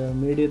നമ്മുടെ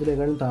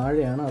മീഡിയത്തിലേക്കാളും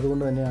താഴെയാണ്.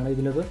 അതുകൊണ്ട് തന്നെയാണ്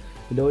ഇതിനകത്ത്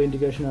ലോ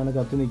ഇൻഡിക്കേഷനാണ്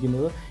കത്തി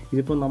നിൽക്കുന്നത്.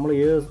 ഇതിപ്പം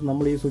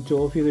നമ്മൾ ഈ സ്വിച്ച്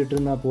ഓഫ്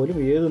ചെയ്തിട്ടിരുന്നാൽ പോലും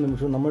ഏത്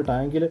നിമിഷവും നമ്മൾ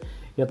ടാങ്കിൽ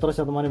എത്ര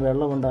ശതമാനം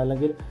വെള്ളമുണ്ട്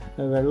അല്ലെങ്കിൽ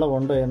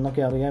വെള്ളമുണ്ട്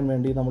എന്നൊക്കെ അറിയാൻ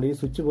വേണ്ടി നമ്മൾ ഈ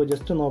സ്വിച്ച് പോയി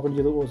ജസ്റ്റ് ഒന്ന്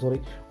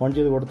ഓൺ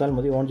ചെയ്ത് കൊടുത്താൽ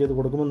മതി. ഓൺ ചെയ്ത്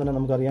കൊടുക്കുമ്പോൾ തന്നെ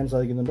നമുക്ക് അറിയാൻ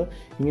സാധിക്കുന്നുണ്ട്.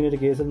 ഇങ്ങനെയൊരു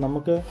കേസിൽ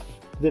നമുക്ക്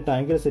ഇത്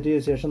ടാങ്കിൽ സെറ്റ്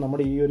ചെയ്ത ശേഷം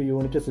നമ്മുടെ ഈ ഒരു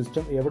യൂണിറ്റ്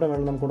സിസ്റ്റം എവിടെ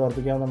വേണം നമുക്ക്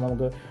ഉറപ്പിക്കാവുന്ന,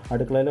 നമുക്ക്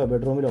അടുക്കളയിലോ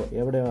ബെഡ്റൂമിലോ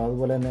എവിടെയോ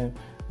അതുപോലെ തന്നെ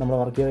നമ്മുടെ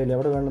വർക്ക് ഏരിയയിൽ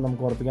എവിടെ വേണം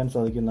നമുക്ക് ഉറപ്പിക്കാൻ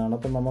സാധിക്കുന്നതാണ്.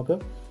 അപ്പം നമുക്ക്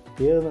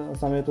ഏത്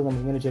സമയത്ത്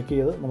നമുക്കിങ്ങനെ ചെക്ക്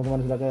ചെയ്ത് നമുക്ക്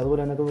മനസ്സിലാക്കാം.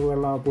 അതുപോലെ തന്നെ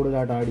വെള്ളം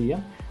കൂടുതലായിട്ട് ആഡ്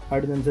ചെയ്യാം.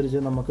 ആഡിനനുസരിച്ച്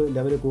നമുക്ക്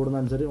ലെവൽ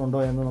കൂടുന്നതനുസരിച്ച് ഉണ്ടോ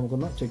എന്ന്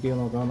നമുക്കൊന്ന് ചെക്ക് ചെയ്ത്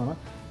നോക്കാവുന്നതാണ്.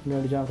 ഇതിന്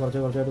വേണ്ടി ഞാൻ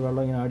കുറച്ചായിട്ട്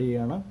വെള്ളം ഇങ്ങനെ ആഡ്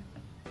ചെയ്യുകയാണ്.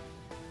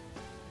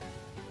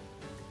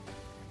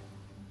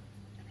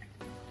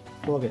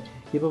 ഓക്കെ,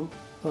 ഇപ്പം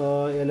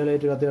എല്ലാ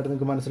ലൈറ്റ് കത്തിയായിട്ട്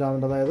നിങ്ങൾക്ക്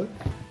മനസ്സിലാവുന്നുണ്ട്. അതായത്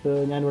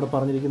ഞാനിവിടെ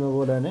പറഞ്ഞിരിക്കുന്നത്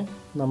പോലെ തന്നെ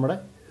നമ്മുടെ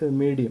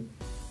മീഡിയം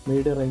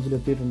റേഞ്ചിൽ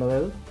എത്തിയിട്ടുണ്ട്.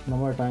 അതായത്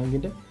നമ്മുടെ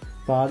ടാങ്കിൻ്റെ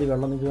പാതി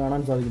വെള്ളം നിങ്ങൾക്ക്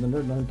കാണാൻ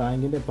സാധിക്കുന്നുണ്ട്.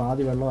 ടാങ്കിൻ്റെ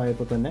പാതി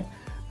വെള്ളമായപ്പോൾ തന്നെ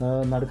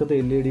നടുക്കത്തെ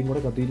LED കൂടെ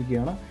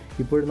കത്തിയിരിക്കുകയാണ്.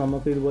 ഇപ്പോഴും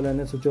നമുക്ക് ഇതുപോലെ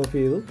തന്നെ സ്വിച്ച് ഓഫ്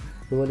ചെയ്തു.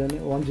 അതുപോലെ തന്നെ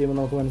ഓൺ ചെയ്യുമ്പോൾ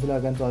നമുക്ക്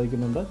മനസ്സിലാക്കാൻ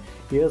സാധിക്കുന്നുണ്ട്.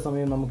 ഏത്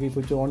സമയം നമുക്ക് ഈ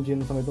സ്വിച്ച് ഓൺ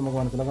ചെയ്യുന്ന സമയത്ത് നമുക്ക്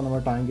മനസ്സിലാക്കാം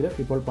നമ്മുടെ ടാങ്കിൽ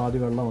ഇപ്പോൾ പാതി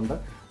വെള്ളമുണ്ട്.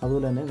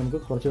 അതുപോലെ തന്നെ നമുക്ക്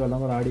കുറച്ച് വെള്ളം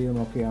കൂടെ ആഡ് ചെയ്ത്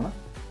നോക്കുകയാണ്.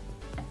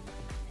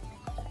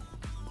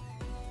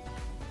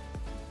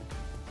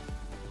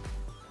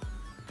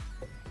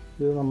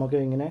 ഇത് നമുക്ക്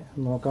ഇങ്ങനെ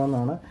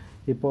നോക്കാവുന്നതാണ്.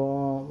 ഇപ്പോൾ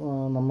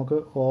നമുക്ക്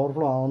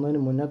ഓവർഫ്ലോ ആവുന്നതിന്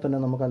മുന്നേ തന്നെ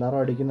നമുക്ക് അലാറം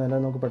അടിക്കുന്നതല്ല,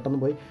 നമുക്ക് പെട്ടെന്ന്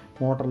പോയി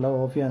മോട്ടറെല്ലാം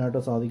ഓഫ് ചെയ്യാനായിട്ട്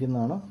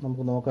സാധിക്കുന്നതാണ്.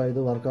 നമുക്ക് നോക്കാം ഇത്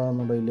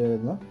വർക്കാകുന്നുണ്ടോ ഇല്ലയോ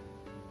എന്ന്.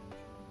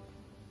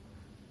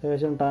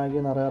 ഏകദേശം ടാങ്ക്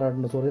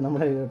നിറയാറായിട്ടുണ്ട്. സോറി,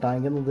 നമ്മുടെ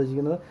ടാങ്ക് എന്ന്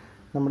ഉദ്ദേശിക്കുന്നത്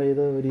നമ്മുടെ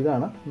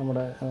ഇതാണ്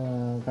നമ്മുടെ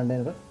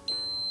കണ്ടെയ്നർ.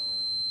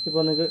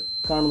 ഇപ്പോൾ നിങ്ങൾക്ക്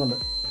കാണുന്നുണ്ട്,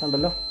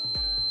 കണ്ടല്ലോ.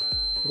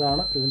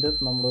 ഇതാണ് ഇതിൻ്റെ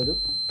നമ്മുടെ ഒരു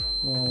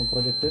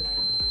പ്രൊജക്റ്റ്.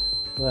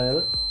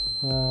 അതായത്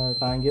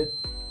ടാങ്ക്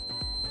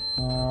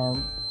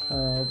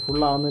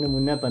ഫുള്ളാവുന്നതിന്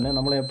മുന്നേ തന്നെ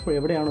നമ്മൾ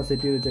എവിടെയാണോ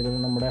സെറ്റ് ചെയ്ത്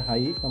വെച്ചേക്കുന്നത്, നമ്മുടെ ഹൈ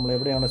നമ്മൾ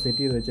എവിടെയാണോ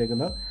സെറ്റ് ചെയ്ത്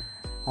വെച്ചേക്കുന്നത്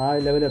ആ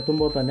ലെവൽ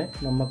എത്തുമ്പോൾ തന്നെ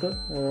നമുക്ക്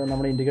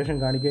നമ്മുടെ ഇൻഡിക്കേഷൻ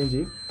കാണിക്കുകയും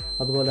ചെയ്യും.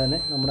 അതുപോലെ തന്നെ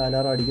നമ്മുടെ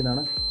അലാറം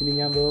അടിക്കുന്നതാണ്. ഇനി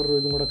ഞാൻ വേറൊരു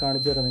ഇതും കൂടെ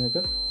കാണിച്ചു തരാം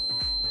നിങ്ങൾക്ക്.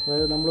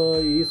 അതായത് നമ്മൾ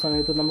ഈ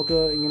സമയത്ത് നമുക്ക്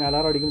ഇങ്ങനെ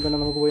അലാറം അടിക്കുമ്പോൾ തന്നെ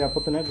നമുക്ക് പോയി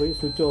അപ്പം തന്നെ പോയി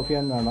സ്വിച്ച് ഓഫ്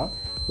ചെയ്യാൻ കാണാം.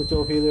 സ്വിച്ച്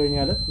ഓഫ് ചെയ്ത്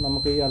കഴിഞ്ഞാൽ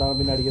നമുക്ക് ഈ അലാറം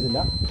പിന്നെ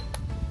അടിക്കത്തില്ല.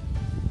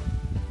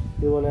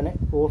 ഇതുപോലെ തന്നെ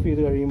ഓഫ്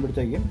ചെയ്ത്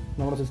കഴിയുമ്പോഴത്തേക്കും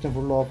നമ്മുടെ സിസ്റ്റം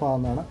ഫുൾ ഓഫ്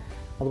ആകുന്നതാണ്.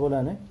 അതുപോലെ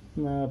തന്നെ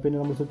പിന്നെ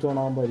നമ്മൾ സ്വിച്ച് ഓൺ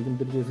ആകുമ്പോഴായിരിക്കും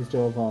തിരിച്ച് സിസ്റ്റം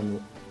ഓഫ്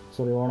ആകുന്നത്,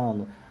 ഓൺ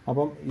ആകുന്നത്.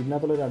 അപ്പം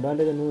ഇതിനകത്തുള്ളൊരു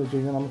അഡ്വാൻറ്റേജ് എന്താണെന്ന് വെച്ച്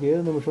കഴിഞ്ഞാൽ നമുക്ക്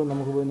ഏത് നിമിഷവും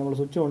നമുക്ക് പോയി നമ്മൾ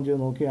സ്വിച്ച് ഓൺ ചെയ്ത്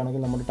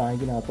നോക്കുകയാണെങ്കിൽ നമ്മുടെ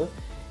ടാങ്കിനകത്ത്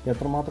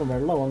എത്രമാത്രം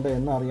വെള്ളമുണ്ട്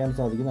എന്ന് അറിയാൻ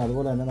സാധിക്കുന്നു.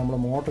 അതുപോലെ തന്നെ നമ്മൾ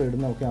മോട്ടർ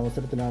ഇടുന്നൊക്കെ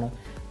അവസരത്തിലാണ്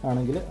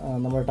ആണെങ്കിൽ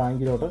നമ്മുടെ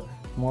ടാങ്കിലോട്ട്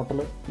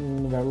മോട്ടറിൽ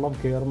വെള്ളം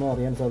കയറുന്നത്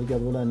അറിയാൻ സാധിക്കും.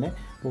 അതുപോലെ തന്നെ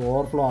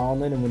ഓവർഫ്ലോ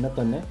ആവുന്നതിന് മുന്നേ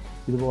തന്നെ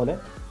ഇതുപോലെ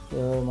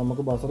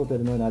നമുക്ക് ബസർ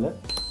തരുന്നതിനാൽ,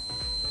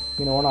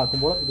 ഇങ്ങനെ ഓൺ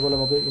ആക്കുമ്പോൾ ഇതുപോലെ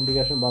നമുക്ക്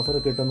ഇൻഡിക്കേഷൻ ബസർ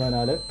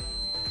കിട്ടുന്നതിനാൽ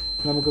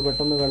നമുക്ക്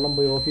പെട്ടെന്ന് വെള്ളം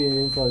പോയി ഓഫ്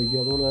ചെയ്യാൻ സാധിക്കും.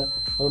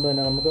 അതുകൊണ്ട്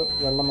തന്നെ നമുക്ക്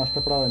വെള്ളം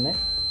നഷ്ടപ്പെടാതെ തന്നെ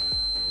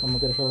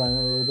നമുക്ക്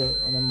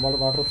രക്ഷപ്പെടാൻ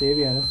വാട്ടർ സേവ്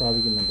ചെയ്യാനും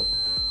സാധിക്കുന്നുണ്ട്.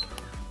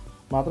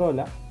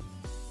 മാത്രമല്ല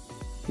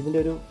ഇതിൻ്റെ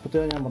ഒരു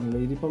പ്രത്യേകത ഞാൻ പറഞ്ഞില്ല,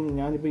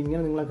 ഞാനിപ്പോൾ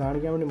ഇങ്ങനെ നിങ്ങളെ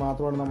കാണിക്കാൻ വേണ്ടി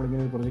മാത്രമാണ്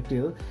നമ്മളിങ്ങനെ ഒരു പ്രൊജക്റ്റ്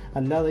ചെയ്തത്.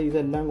 അല്ലാതെ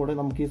ഇതെല്ലാം കൂടെ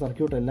നമുക്ക് ഈ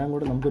സർക്യൂട്ട് എല്ലാം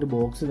കൂടെ നമുക്കൊരു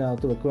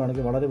ബോക്സിനകത്ത്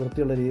വെക്കുകയാണെങ്കിൽ വളരെ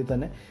വൃത്തിയുള്ള രീതിയിൽ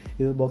തന്നെ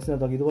ഇത്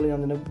ബോക്സിനകത്ത് ഇതുപോലെ ഞാൻ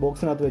ഇതിൻ്റെ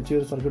ബോക്സിനകത്ത് വെച്ച്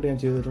ഒരു സർക്യൂട്ട് ഞാൻ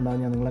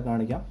ചെയ്തിട്ടുണ്ടാകും. ഞാൻ നിങ്ങളെ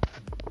കാണിക്കാം.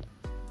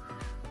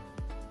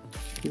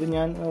 ഇത്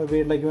ഞാൻ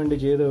വീട്ടിലേക്ക് വേണ്ടി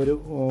ചെയ്ത ഒരു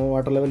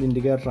വാട്ടർ ലെവൽ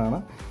ഇൻഡിക്കേറ്ററാണ്.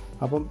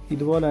 അപ്പം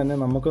ഇതുപോലെ തന്നെ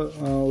നമുക്ക്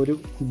ഒരു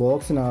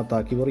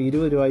ബോക്സിനകത്താക്കി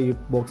 20 രൂപ ഈ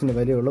ബോക്സിൻ്റെ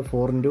വിലയുള്ള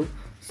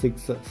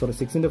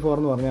 6x4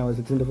 എന്ന് പറഞ്ഞാൽ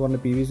 6x4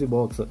 PVC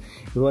ബോക്സ്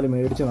ഇതുപോലെ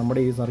മേടിച്ച്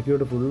നമ്മുടെ ഈ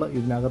സർക്യൂട്ട് ഫുള്ള്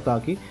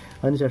ഇതിനകത്താക്കി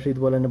അതിനുശേഷം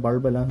ഇതുപോലെ തന്നെ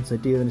ബൾബെല്ലാം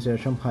സെറ്റ് ചെയ്തതിന്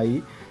ശേഷം ഹൈ,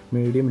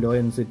 മീഡിയം, ലോ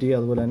എന്ന് സെറ്റ്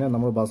ചെയ്യുക. അതുപോലെ തന്നെ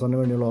നമ്മൾ ബസറിന്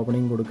വേണ്ടിയുള്ള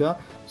ഓപ്പണിംഗ് കൊടുക്കുക.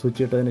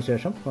 സ്വിച്ച് ഇട്ടതിന്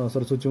ശേഷം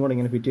സ്വിച്ചും കൂടെ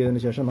ഇങ്ങനെ ഫിറ്റ്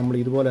ചെയ്തതിന് ശേഷം നമ്മൾ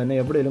ഇതുപോലെ തന്നെ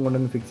എവിടെയെങ്കിലും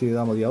കൊണ്ടുവന്ന് ഫിക്സ്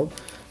ചെയ്താൽ മതിയാവും.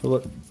 അപ്പോൾ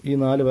ഈ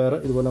 4 വയർ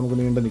ഇതുപോലെ നമുക്ക്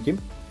നീണ്ടു നിൽക്കും.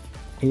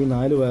 ഈ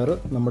 4 വയർ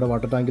നമ്മുടെ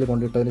വാട്ടർ ടാങ്കിൽ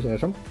കൊണ്ടിട്ടതിന്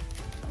ശേഷം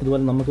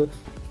ഇതുപോലെ നമുക്ക്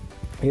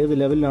ഏത്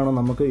ലെവലിലാണോ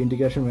നമുക്ക്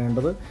ഇൻഡിക്കേഷൻ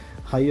വേണ്ടത്,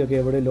 ഹൈ ഒക്കെ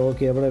എവിടെ, ലോ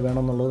ഒക്കെ എവിടെ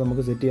വേണം എന്നുള്ളത്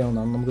നമുക്ക് സെറ്റ്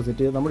ചെയ്യാവുന്നതാണ്. നമുക്ക്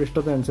സെറ്റ് ചെയ്ത് നമ്മുടെ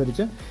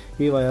ഇഷ്ടത്തിനനുസരിച്ച്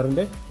ഈ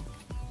വയറിൻ്റെ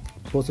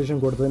പൊസിഷൻ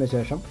കൊടുത്തതിന്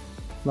ശേഷം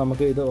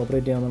നമുക്ക് ഇത്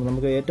ഓപ്പറേറ്റ് ചെയ്യാവുന്നതാണ്.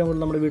 നമുക്ക് ഏറ്റവും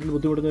കൂടുതൽ നമ്മുടെ വീട്ടിൽ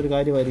ബുദ്ധിമുട്ടുന്ന ഒരു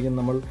കാര്യമായിരിക്കും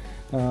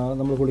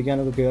നമ്മൾ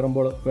കുളിക്കാനൊക്കെ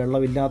കയറുമ്പോൾ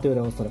വെള്ളമില്ലാത്ത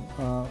ഒരു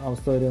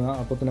അവസ്ഥ വരുന്ന,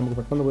 അപ്പോൾ തന്നെ നമുക്ക്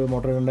പെട്ടെന്ന് പോയി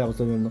മോട്ടർ ഇടേണ്ട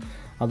അവസ്ഥ വരുന്നു.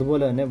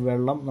 അതുപോലെ തന്നെ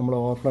വെള്ളം നമ്മൾ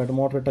ഓവർഫ്ലോ ആയിട്ട്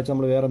മോട്ടർ ഇട്ടച്ച്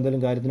നമ്മൾ വേറെ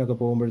എന്തെങ്കിലും കാര്യത്തിനൊക്കെ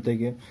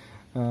പോകുമ്പോഴത്തേക്ക്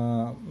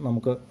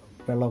നമുക്ക്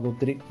വെള്ളമൊക്കെ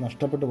ഒത്തിരി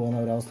നഷ്ടപ്പെട്ടു പോകുന്ന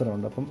ഒരു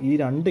അവസരമുണ്ട്. അപ്പം ഈ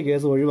 2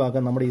 കേസ്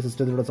ഒഴിവാക്കാൻ നമ്മുടെ ഈ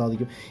സിസ്റ്റത്തിലൂടെ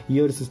സാധിക്കും. ഈ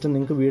ഒരു സിസ്റ്റം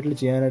നിങ്ങൾക്ക് വീട്ടിൽ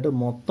ചെയ്യാനായിട്ട്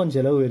മൊത്തം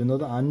ചിലവ്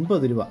വരുന്നത്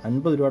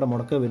 50 രൂപയുടെ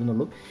മുടക്കേ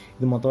വരുന്നുള്ളൂ.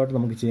 ഇത് മൊത്തമായിട്ട്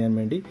നമുക്ക് ചെയ്യാൻ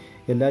വേണ്ടി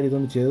എല്ലാവരും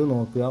ഇതൊന്ന് ചെയ്ത്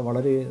നോക്കുക.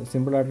 വളരെ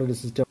സിമ്പിളായിട്ടുള്ളൊരു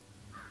സിസ്റ്റം.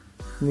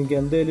 നിങ്ങൾക്ക്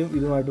എന്തെങ്കിലും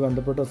ഇതുമായിട്ട്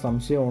ബന്ധപ്പെട്ട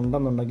സംശയം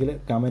ഉണ്ടെന്നുണ്ടെങ്കിൽ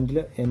കമൻറ്റിൽ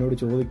എന്നോട്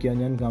ചോദിക്കുക.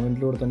 ഞാൻ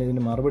കമൻറ്റിലൂടെ തന്നെ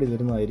ഇതിന് മറുപടി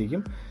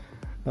തരുന്നതായിരിക്കും.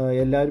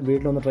 എല്ലാവരും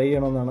വീട്ടിലൊന്ന് ട്രൈ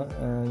ചെയ്യണമെന്നാണ്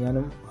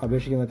ഞാനും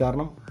അപേക്ഷിക്കുന്നത്.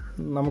 കാരണം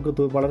നമുക്ക്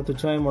വളരെ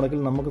തുച്ഛമായ മുടക്കിൽ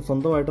നമുക്ക്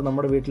സ്വന്തമായിട്ട്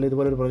നമ്മുടെ വീട്ടിൽ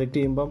ഇതുപോലെ ഒരു പ്രൊജക്റ്റ്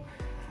ചെയ്യുമ്പം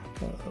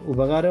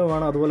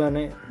ഉപകാരവുമാണ്. അതുപോലെ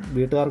തന്നെ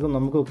വീട്ടുകാർക്കും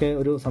നമുക്കൊക്കെ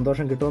ഒരു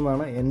സന്തോഷം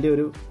കിട്ടുമെന്നാണ് എൻ്റെ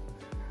ഒരു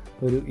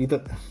ഇത്.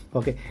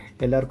 ഓക്കെ,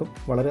 എല്ലാവർക്കും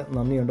വളരെ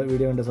നന്ദിയുണ്ട്.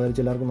 വീഡിയോ കണ്ട്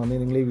സഹായിച്ച എല്ലാവർക്കും നന്ദി.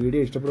 നിങ്ങൾ ഈ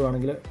വീഡിയോ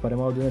ഇഷ്ടപ്പെടുകയാണെങ്കിൽ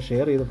പരമാവധി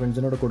ഷെയർ ചെയ്ത്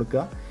ഫ്രണ്ട്സിനോട്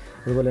കൊടുക്കുക.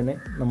 അതുപോലെ തന്നെ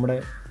നമ്മുടെ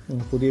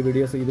പുതിയ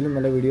വീഡിയോസ്, ഇതിലും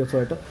നല്ല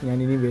വീഡിയോസുമായിട്ട് ഞാൻ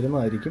ഇനി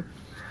വരുന്നതായിരിക്കും.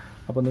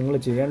 അപ്പോൾ നിങ്ങൾ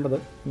ചെയ്യേണ്ടത്,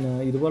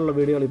 ഇതുപോലുള്ള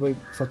വീഡിയോകൾ ഇപ്പോൾ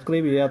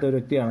സബ്സ്ക്രൈബ് ചെയ്യാത്ത ഒരു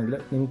വ്യക്തിയാണെങ്കിൽ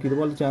നിങ്ങൾക്ക്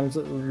ഇതുപോലത്തെ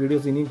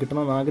വീഡിയോസ് ഇനിയും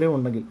കിട്ടണമെന്ന്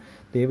ആഗ്രഹമുണ്ടെങ്കിൽ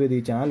ദയവേത് ഈ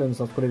ചാനൽ ഒന്ന്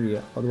സബ്സ്ക്രൈബ്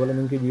ചെയ്യുക. അതുപോലെ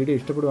നിങ്ങൾക്ക് ഈ വീഡിയോ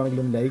ഇഷ്ടപ്പെടുകയാണെങ്കിൽ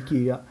ഒന്ന് ലൈക്ക്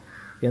ചെയ്യുക.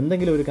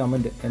 എന്തെങ്കിലും ഒരു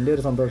കമൻറ്റ്, എൻ്റെ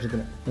ഒരു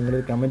സന്തോഷത്തിന്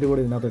നിങ്ങളൊരു കമൻറ്റ്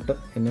കൂടി ഇതിനകത്തിട്ട്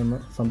എന്നെ ഒന്ന്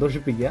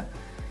സന്തോഷിപ്പിക്കുക.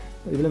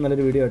 ഇതിലും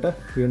നല്ലൊരു വീഡിയോ ആയിട്ട്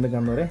വീണ്ടും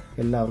കാണുന്നവരെ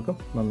എല്ലാവർക്കും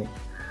നന്ദി.